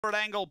At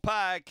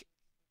Angle-Park.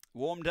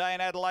 Warm day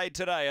in Adelaide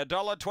today.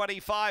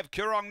 $1.25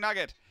 Coorong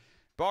Nugget.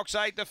 Box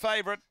 8 the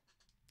favourite.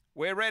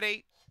 We're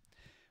ready.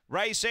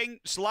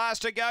 Racing,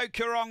 last to go,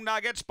 Coorong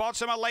Nugget, spots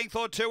him a length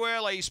or two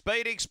early.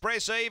 Speed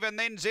Expressive and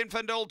then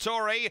Zinfandel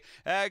Tory.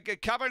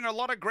 Covering a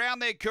lot of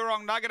ground there,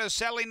 Coorong Nugget, as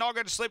Sally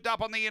Noggin slipped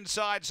up on the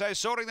inside. So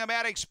sorting them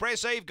out,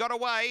 Expressive got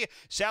away.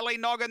 Sally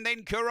Noggin,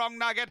 then Coorong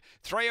Nugget.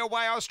 3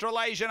 away,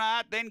 Australasian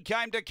Art. Then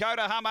came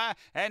Dakota Hummer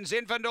and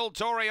Zinfandel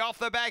Tory off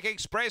the back.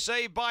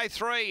 Expressive by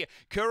 3.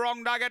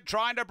 Coorong Nugget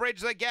trying to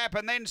bridge the gap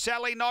and then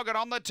Sally Noggin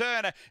on the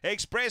turn.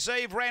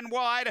 Expressive ran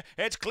wide.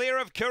 It's clear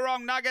of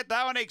Coorong Nugget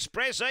though, and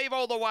Expressive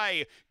all the way.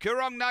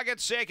 Coorong Nugget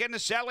second,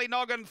 Sally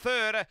Noggin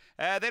third,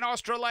 then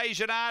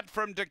Australasian Art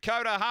from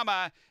Dakota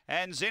Hummer,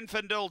 and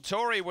Zinfandel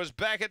Tory was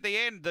back at the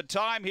end. The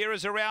time here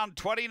is around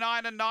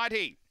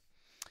 29.90.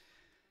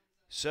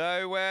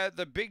 So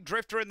the big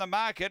drifter in the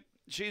market,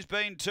 she's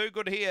been too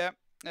good here.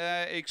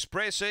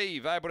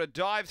 Expressive, able to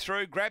dive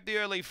through, grab the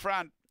early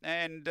front,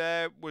 and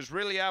was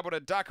really able to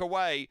duck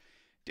away.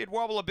 Did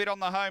wobble a bit on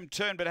the home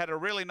turn, but had a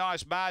really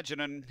nice margin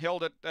and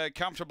held it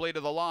comfortably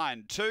to the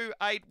line. 2,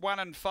 8, 1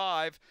 and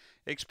 5.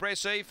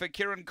 Expressive for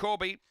Kieran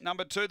Corby.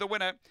 Number 2, the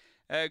winner.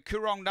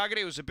 Coorong Nugget,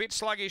 he was a bit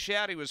sluggish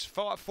out. He was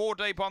 4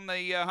 deep on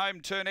the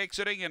home turn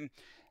exiting, and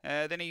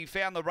then he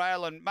found the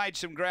rail and made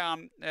some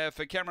ground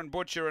for Cameron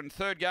Butcher. And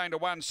third going to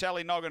 1,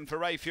 Sally Noggin for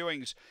Ray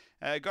Fewings.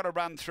 Got a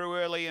run through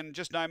early and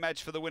just no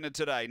match for the winner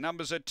today.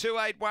 Numbers are 2,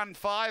 8, 1,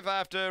 5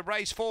 after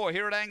race 4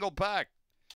 here at Angle-Park.